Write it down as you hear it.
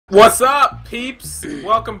What's up, peeps?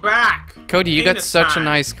 Welcome back. Cody, you got such a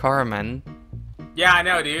nice car, man. Yeah, I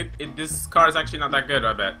know, dude. This car is actually not that good,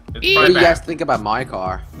 I bet. What do you guys think about my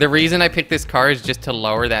car? The reason I picked this car is just to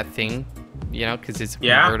lower that thing, you know, because it's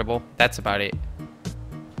convertible. That's about it.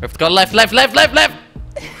 We have to go left, left, left, left, left!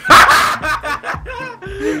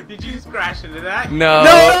 Did you just crash into that? No!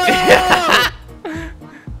 No!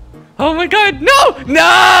 Oh my god, no!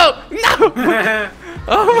 No! No!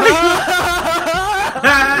 Oh my god!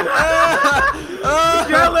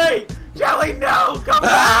 Jelly! Jelly, no! Come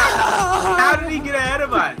back! How did he get ahead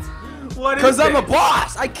of us? What is Because I'm a this?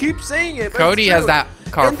 boss! I keep saying it, but Cody it's has true. that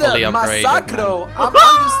car fully upgraded. Masacro, I'm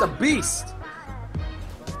just a beast.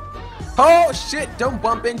 Oh shit, don't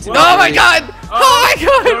bump into me. Oh my god! Oh my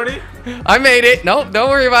god! Jordy? I made it! No, don't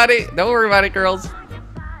worry about it. Don't worry about it, girls.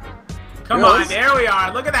 Come on, there we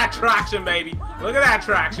are. Look at that traction, baby. Look at that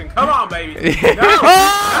traction. Come on, baby. No!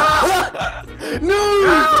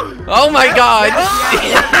 No! Oh my god!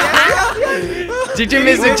 Yes. Did you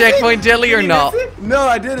miss the checkpoint, Jelly, or not? No,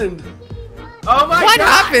 I didn't. Oh my What god!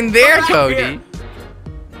 happened there, Come back Cody? here.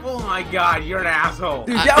 Oh my god, you're an asshole.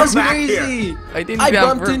 Dude, that was Come back crazy. here. I didn't I do it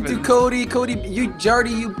on bumped into purpose. Cody. Cody,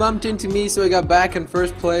 Jardy, you bumped into me, so I got back in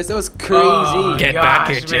first place. That was crazy. Oh, Get back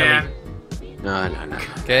here, gosh, Jelly. man. No.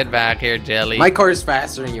 Get back here, Jelly. My car is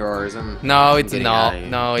faster than yours. No, it's getting not. outta here.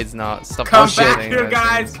 No, it's not. Stop Come bullshitting back here, those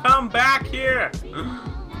guys. things. Come back here.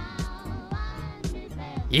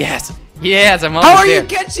 Yes. Yes, I'm How almost are there. you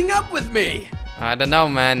catching up with me? I don't know,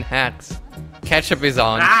 man. Hacks. Ketchup is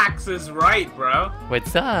on. Max is right, bro.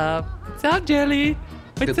 What's up? What's up, Jelly?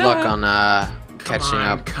 What's Good up? luck on catching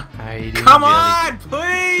on, up. How you doing, Come Jelly? on,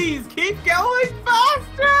 please. Keep going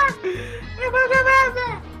faster.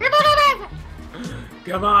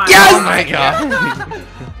 Come on. Yes! Oh my god.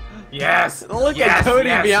 Yes. Look yes, at Cody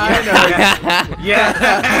yes, behind yes, us.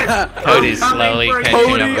 Yes. Cody's I'm coming slowly for catching you. up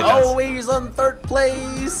Cody with us. always on third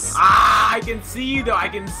place. Ah, I can see you though. I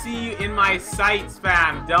can see you in my sights,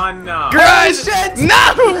 fam. Done now. Crush! shit! No!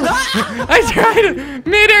 I tried a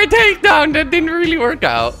mid-air takedown. That didn't really work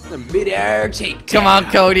out. The mid-air take. Come on,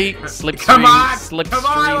 Cody. Slipstream. Come on. Slipstream. Come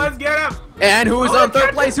on, let's get him. And who is Oh, on third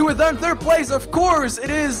catch place? Who is on third place? Of course, it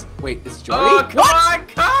is. Wait, it's Jordy. Oh, come on,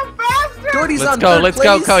 come faster. Jordy's Let's on go. third Let's place.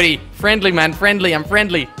 go, Cody. Friendly, man. Friendly. I'm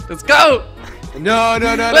friendly. Let's go. No.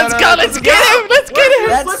 Let's go. Let's get him. Let's get him.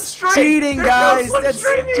 That's Slipstream. cheating, There's no guys. slipstream That's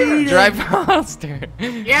here. cheating. Drive faster.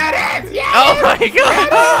 Yeah, it is. Yeah. Oh my god.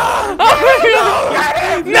 Oh my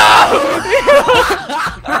god.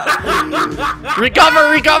 No. Recover.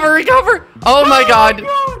 Recover. Recover. Oh my god.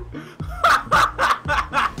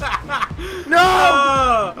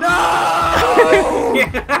 No!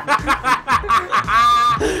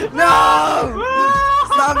 No!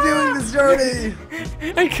 Stop doing this, Jordy.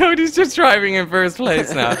 And Cody's just driving in first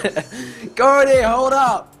place now. Jordy, hold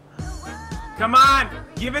up. Come on,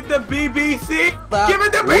 give it the BBC. Stop Give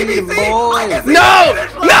it the reading, BBC. boy. I can see No! the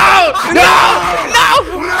finish line. No!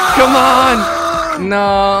 No! No! Come on!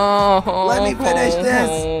 No! Let me finish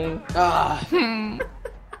this. Ah.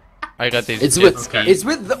 I got this. It's jet with ski. it's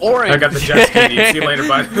with the orange. I got the jet ski. See you later,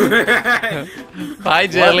 bud. Bye,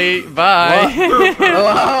 Jelly. Bye.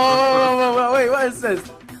 Oh, wait, what is this?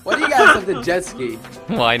 What do you guys have the jet ski?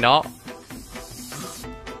 Why not?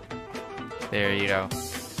 There you go.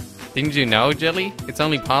 Didn't you know, Jelly? It's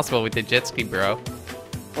only possible with the jet ski, bro.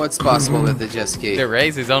 What's possible with the jet ski? The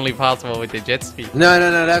race is only possible with the jet ski. No,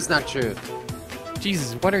 that's not true.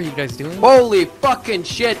 Jesus, what are you guys doing? Holy fucking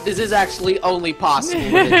shit, this is actually only possible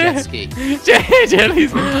with a jet ski.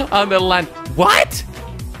 Jelly's on the land. What?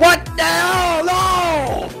 What the hell?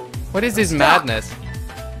 No! What is this madness?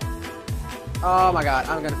 Oh my god,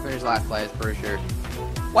 I'm gonna finish last place for sure.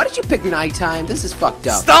 Why did you pick nighttime? This is fucked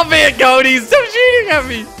up. Stop it, Cody! Stop shooting at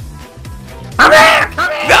me! Come here!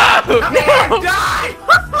 Come here! No! Come here! No! Die!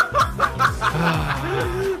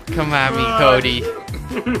 Come at me, Cody.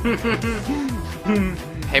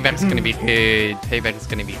 Payback's gonna be good. Payback's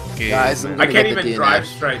gonna be good. Guys, man. I Gonna can't get the even drive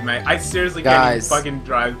DNF. straight, mate. I seriously Guys. can't even fucking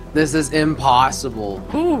drive. This is impossible.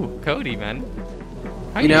 Ooh, Cody, man.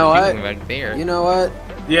 How You are know what? feeling back there? You know what?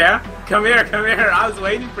 Yeah? Come here, come here. I was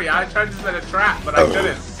waiting for you. I tried to set a trap, but I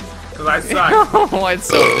couldn't. Because I suck. Oh, it's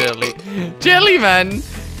so jelly. Jelly, man.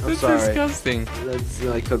 That's sorry. disgusting. That's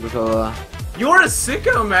like Coca-Cola. You're a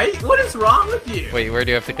sicko, mate. What is wrong with you? Wait, where do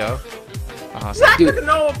you have to go? Oh, Zach Dude. is a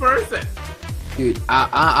normal person. Dude,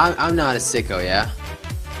 I'm not a sicko, yeah?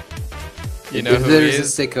 you know If who there's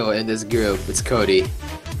is? a sicko in this group, it's Cody.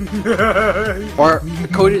 Or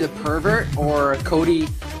Cody the pervert, or Cody,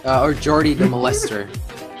 or Jordy the molester.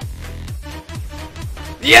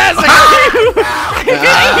 Yes, I got you! I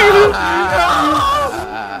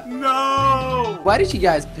got you! No! Why did you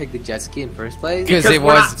guys pick the jet ski in first place? Because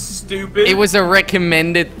we're not stupid. It was a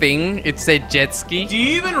recommended thing. It said jet ski. Do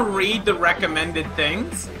you even read the recommended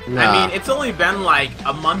things? Nah. I mean, it's only been like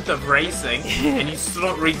a month of racing, and you still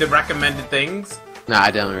don't read the recommended things. No, I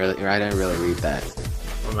don't really read that.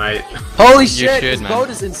 Well, mate. Holy shit! should, This man. boat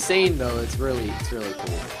is insane, though. It's really cool.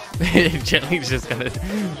 Jelly's just gonna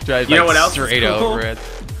drive You know like, what else is straight cool? over it.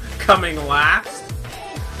 Coming last.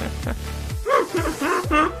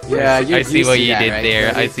 Yeah, I see what you did right, there.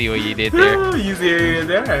 Cody? I see what you did there. You see it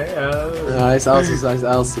there. I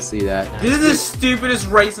also see that. This is the stupidest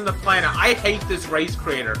race on the planet. I hate this race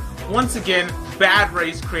creator. Once again, bad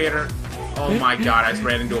race creator. Oh my god, I just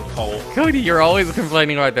ran into a pole. Cody, you're always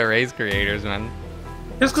complaining about the race creators, man.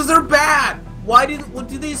 It's because they're bad. Why do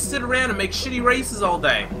they sit around and make shitty races all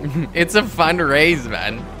day? It's a fun race,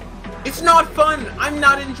 man. It's not fun. I'm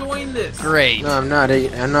not enjoying this. Great. No, I'm not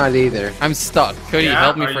either. I'm stuck. Cody, Yeah?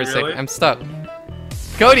 help me Are for a you second. really? I'm stuck.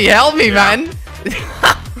 Cody, help me, man.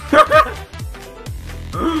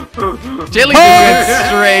 Jelly just went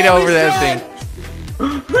straight over that thing.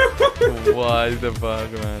 What the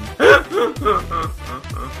fuck, man?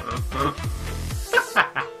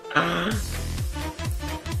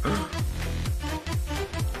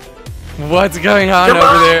 What's going on Come over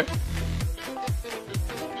on! there?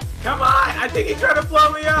 Come on! I think he's trying to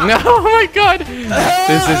blow me up! No, oh my god!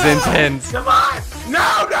 This is intense. Come on!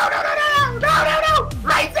 No!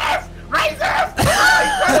 Racist! Racist! He's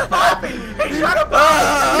trying to blow me! He's trying to blow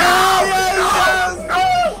me!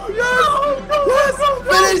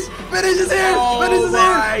 Finish his hair! Oh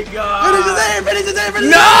my god! Finish his hair!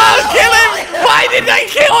 No! Kill him! Why did I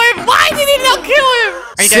kill him? Why did it not kill him?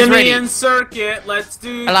 Are you guys ready? Simeon Circuit, let's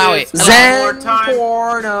do Allow this it. one more Zen time.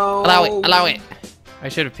 porno. Allow it. I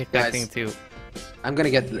should have picked that Guys. thing too. I'm gonna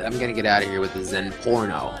get out of here with the Zen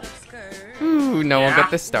porno. Ooh, no one Yeah?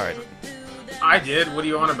 got the start. I did. What are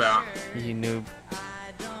you on about? You noob.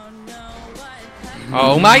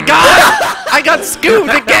 Oh my god! I got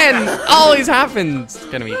scooped again! Always happens. It's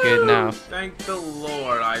gonna be good now. Thank the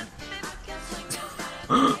Lord,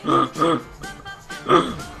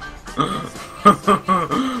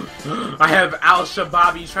 I have Al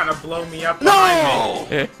Shababi trying to blow me up behind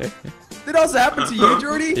me. Did also happen to you,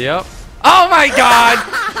 Jordy? Yep. Oh my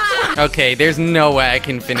god! Okay, there's no way I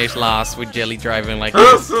can finish last with Jelly driving like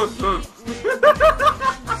this.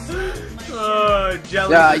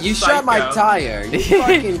 Jelly's Yeah, a you psycho. shot my tire. You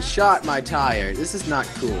fucking shot my tire. This is not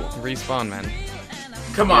cool. Respawn, man.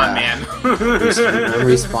 Come on, Yeah. man. I'm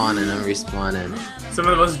respawning. Some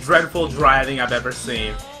of the most dreadful driving I've ever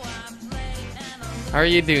seen. How are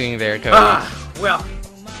you doing there, Cody? Well,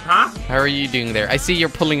 huh? How are you doing there? I see you're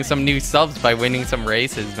pulling some new subs by winning some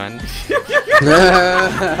races, man.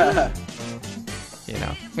 You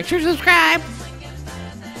know. Make sure to subscribe!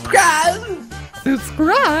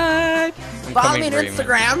 Subscribe! I'm Follow coming me on for you,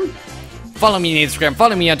 man. Instagram. Follow me on Instagram,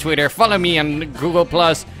 follow me on Twitter, follow me on Google+.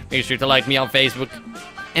 Make sure to like me on Facebook.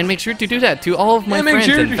 And make sure to do that to all of my friends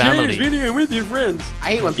and family. video with your friends.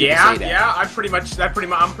 I hate when people Yeah, say that. yeah. I'm pretty much. I'm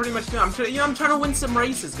trying to win some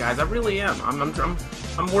races, guys. I really am.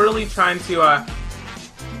 I'm really trying to.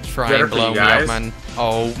 Try Better and for blow you me up, guys. man.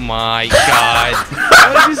 Oh my god.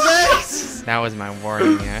 What did you say? That was my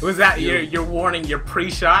warning, yeah. Was that your warning? Your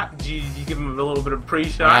pre-shot? Did you give him a little bit of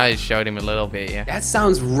pre-shot? I showed him a little bit, yeah. That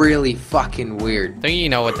sounds really fucking weird. Don't you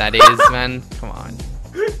know what that is, man? Come on.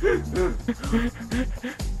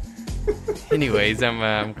 Anyways,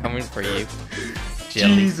 I'm coming for you.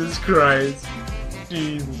 Jelly. Jesus Christ.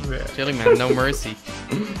 Jesus, man. Jelly, man, no mercy.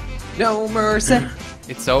 No mercy.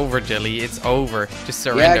 It's over, Jelly. It's over. Just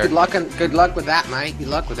Yeah, surrender. good luck with that, mate. Good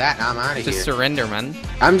luck with that. I'm out of Just here. surrender, man.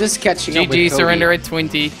 I'm just catching up with GG, Cody. surrender at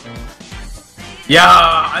 20. Yeah,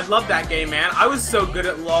 I love that game, man. I was so good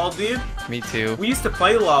at LOL, dude. Me too. We used to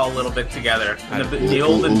play LOL a little bit together in the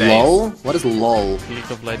L- olden days. LOL? What is LOL?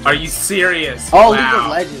 League of Legends. Are you serious? Oh, Wow. League of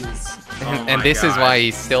Legends. Oh And my this is God. why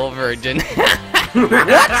he's still a virgin.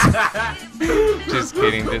 Just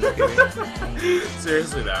kidding, just kidding.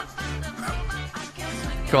 Seriously though.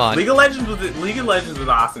 Come on. League of Legends was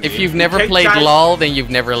awesome. If dude. you've never Okay, played guys, LOL, then you've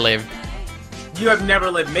never lived. you have never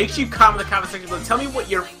lived. Make sure you comment in the comment section below. Tell me what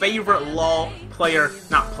your favorite LOL player,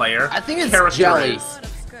 not player. I think it's character Jelly. is.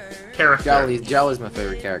 Character. Jelly's my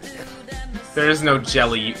favorite character. There is no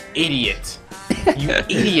Jelly, you idiot. You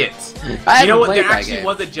idiot. I You know haven't what? played There that actually game.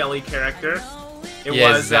 was a Jelly character. It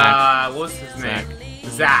Yeah, was Zach. what was his name?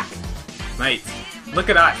 Zach. Mate, look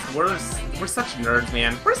at us. We're such nerds,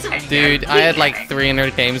 man. We're such Dude, nerds. I had like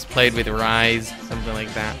 300 games played with Rise, something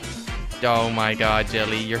like that. Oh my god,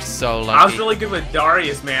 Jelly, you're so lucky. I was really good with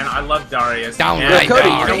Darius, man. I love Darius. Downright And, Cody,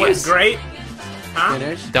 You know what's Darius. great? Huh?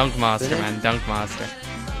 Finish. Dunk Monster, Finish. man. Dunk Monster.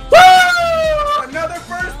 Woo! Another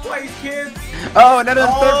first place, kids. Oh, another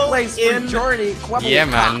All third place for in- Jordy. Kwebbelkop. Yeah,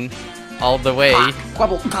 man. All the way.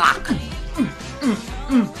 Kwebbelkop.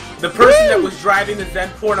 The person that was driving the Zen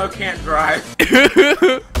porno can't drive.